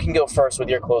about you can go first with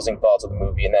your closing thoughts of the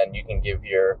movie, and then you can give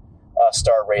your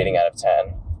star rating out of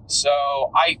 10.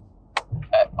 So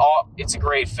it's a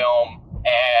great film,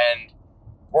 and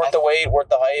Worth the wait, worth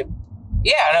the hype.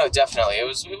 Yeah, no, definitely. It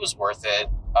was worth it.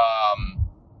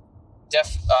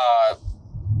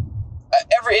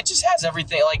 It just has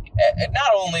everything. Like,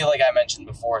 not only, like I mentioned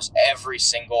before, is every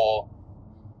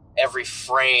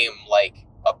frame, like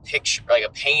a picture, like a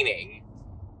painting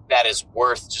that is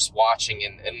worth just watching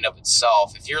in and of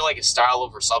itself. If you're like a style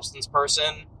over substance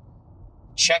person,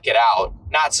 check it out.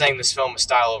 Not saying this film is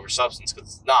style over substance,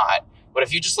 because it's not. But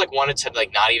if you just like wanted to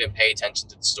like not even pay attention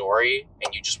to the story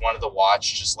and you just wanted to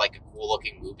watch just like a cool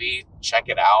looking movie, check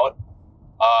it out.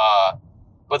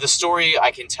 But the story,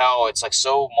 I can tell, it's like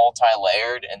so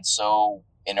multi-layered and so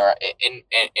and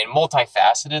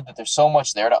multifaceted that there's so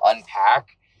much there to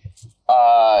unpack.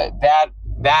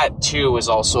 That too is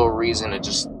also a reason to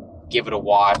just give it a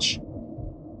watch.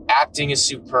 Acting is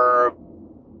superb.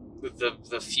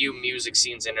 The few music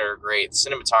scenes in it are great. The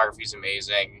cinematography is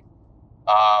amazing.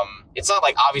 It's not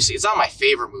like, obviously, it's not my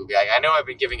favorite movie. I know I've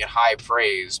been giving it high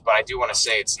praise, but I do want to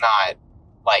say it's not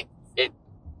like it,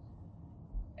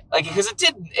 like, because it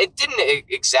didn't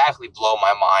exactly blow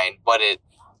my mind, but it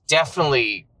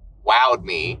definitely wowed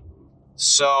me.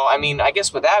 So, I mean, I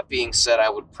guess with that being said, I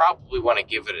would probably want to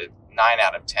give it a 9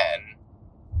 out of 10.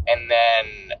 And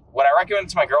then would I recommend it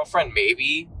to my girlfriend?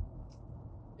 Maybe.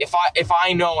 If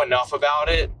I know enough about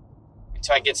it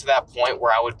until I get to that point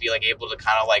where I would be like able to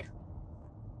kind of like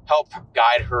help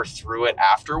guide her through it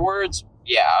afterwards,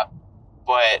 yeah.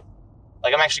 But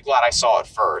like, I'm actually glad I saw it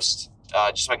first,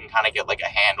 just so I can kind of get like a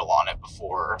handle on it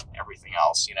before everything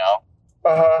else, you know?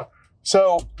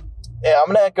 So, yeah,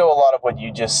 I'm gonna echo a lot of what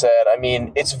you just said. I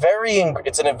mean, it's a very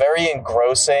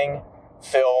engrossing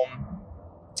film.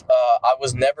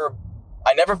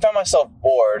 I never found myself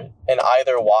bored in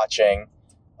either watching.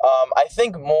 I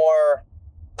think more,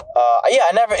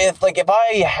 if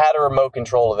I had a remote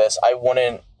control of this, I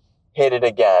wouldn't hit it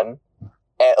again.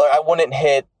 I wouldn't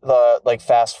hit the, like,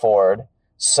 fast forward.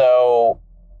 So,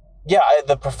 yeah,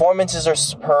 the performances are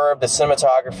superb. The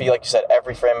cinematography, like you said,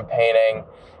 every frame of painting.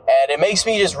 And it makes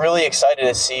me just really excited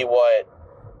to see what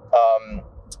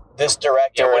this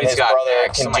director and his brother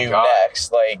can do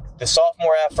next. Like, the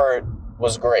sophomore effort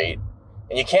was great.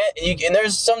 And and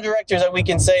there's some directors that we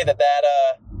can say that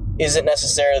isn't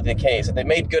necessarily the case. That they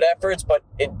made good efforts, but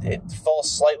it falls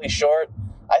slightly short.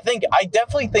 I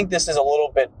definitely think this is a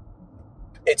little bit,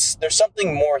 there's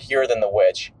something more here than The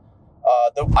Witch.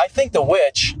 I think The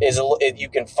Witch you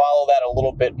can follow that a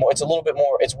little bit more.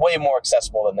 It's way more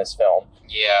accessible than this film.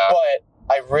 Yeah. But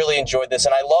I really enjoyed this,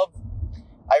 and I love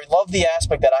the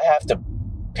aspect that I have to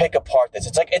pick apart this.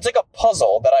 It's like a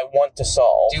puzzle that I want to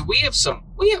solve. Dude,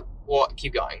 well,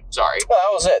 keep going. Sorry. Well,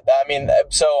 that was it. I mean,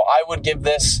 so I would give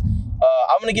this,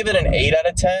 I'm going to give it an 8 out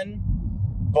of 10,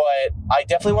 but I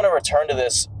definitely want to return to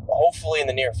this, hopefully in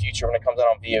the near future when it comes out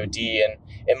on VOD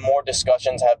and more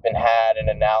discussions have been had and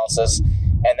analysis,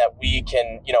 and that we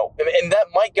can, and that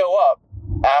might go up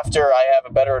after I have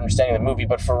a better understanding of the movie.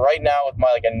 But for right now, with my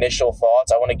like initial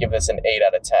thoughts, I want to give this an 8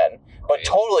 out of 10. But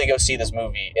totally go see this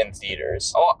movie in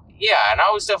theaters. Oh, yeah, and I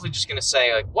was definitely just going to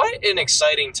say, like, what an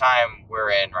exciting time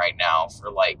we're in right now for,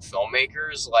 like,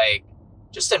 filmmakers. Like,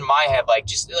 just in my head, like,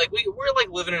 just, like, we're, like,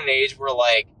 living in an age where,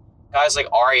 like, guys like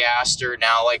Ari Aster,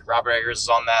 now, like, Robert Eggers is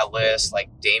on that list, like,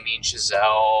 Damien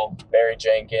Chazelle. Barry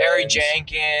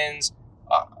Jenkins.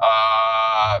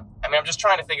 I mean, I'm just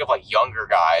trying to think of, like, younger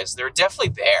guys. They're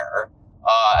definitely there.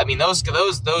 I mean,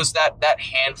 that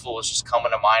handful is just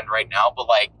coming to mind right now, but,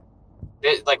 like,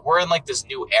 we're in, like, this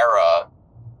new era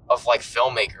of like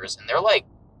filmmakers, and they're like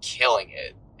killing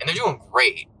it, and they're doing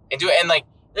great, and like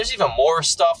there's even more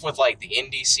stuff with like the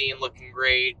indie scene looking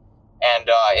great, and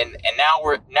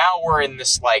now we're in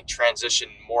this like transition,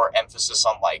 more emphasis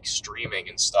on like streaming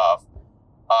and stuff,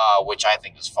 which I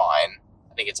think is fine.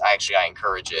 I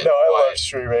encourage it. No, I love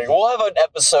streaming. We'll have an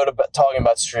episode talking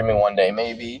about streaming one day,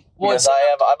 maybe. Because I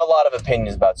have a lot of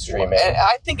opinions about streaming. And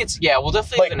I think we'll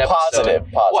definitely have an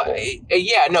episode. Positive.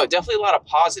 Yeah, no, definitely a lot of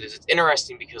positives. It's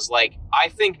interesting because, like, I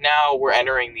think now we're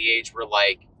entering the age where,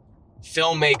 like,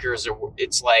 filmmakers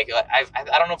it's like, I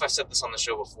don't know if I've said this on the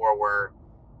show before, where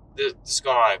this is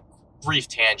going on a brief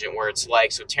tangent, where it's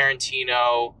like, so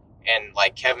Tarantino and,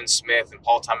 like, Kevin Smith and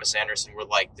Paul Thomas Anderson were,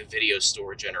 like, the video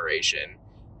store generation.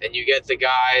 Then you get the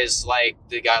guys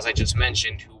I just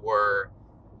mentioned who were,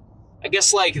 I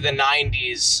guess, like, the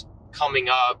 90s coming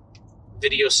up,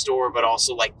 video store, but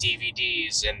also, like,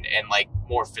 DVDs and like,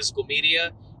 more physical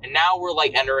media. And now we're,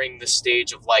 like, entering the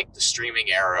stage of, like, the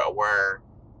streaming era where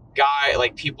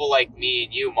people like me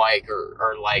and you, Mike,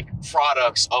 are like,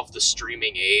 products of the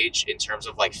streaming age in terms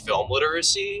of, like, film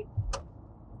literacy.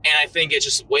 And I think it's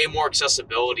just way more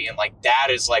accessibility, and like that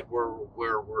is like where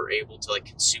where we're able to like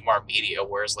consume our media,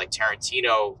 whereas like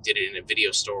Tarantino did it in a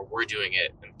video store, we're doing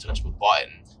it in a touch of a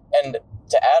button. And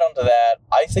to add on to that,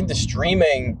 I think the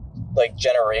streaming like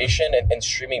generation and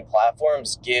streaming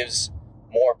platforms gives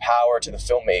more power to the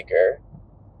filmmaker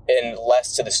and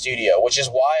less to the studio, which is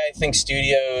why I think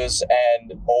studios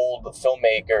and old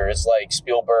filmmakers like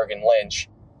Spielberg and Lynch,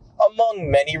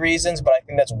 among many reasons, but I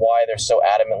think that's why they're so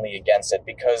adamantly against it,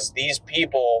 because these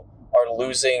people are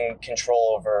losing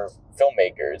control over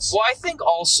filmmakers. Well, I think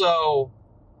also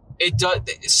it does,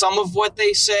 some of what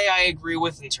they say I agree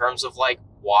with in terms of like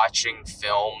watching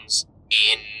films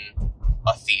in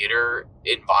a theater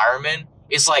environment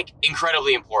is like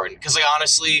incredibly important, because like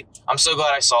honestly, I'm so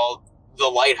glad I saw The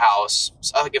Lighthouse,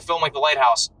 like a film like The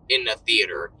Lighthouse in a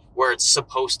theater where it's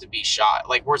supposed to be shot,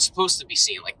 like where it's supposed to be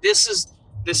seen. Like this is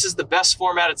the best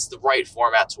format. It's the right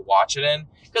format to watch it in.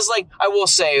 Because like I will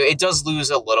say, it does lose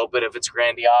a little bit of its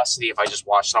grandiosity if I just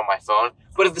watch it on my phone.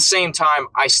 But at the same time,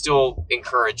 I still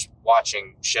encourage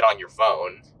watching shit on your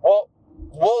phone. Well,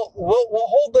 we'll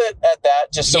hold it at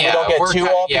that, just so we don't get too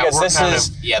off, because this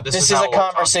is a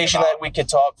conversation that we could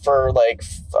talk for like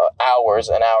hours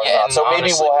and hours on. So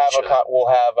maybe we'll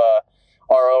have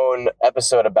our own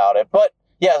episode about it. But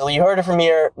yeah, so you heard it from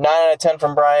here. 9 out of 10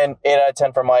 from Brian, 8 out of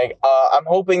 10 from Mike. I'm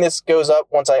hoping this goes up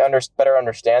once I better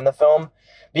understand the film.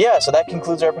 But yeah, so that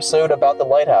concludes our episode about The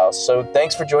Lighthouse. So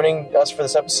thanks for joining us for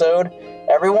this episode.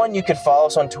 Everyone, you can follow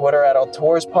us on Twitter at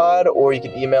AuteursPod, or you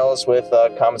can email us with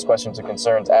comments, questions, and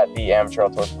concerns at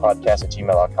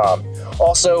theamateurauteursspodcast@gmail.com.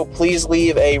 Also, please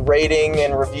leave a rating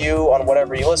and review on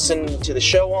whatever you listen to the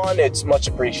show on. It's much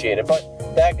appreciated.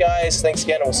 But that, guys, thanks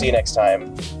again, and we'll see you next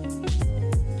time.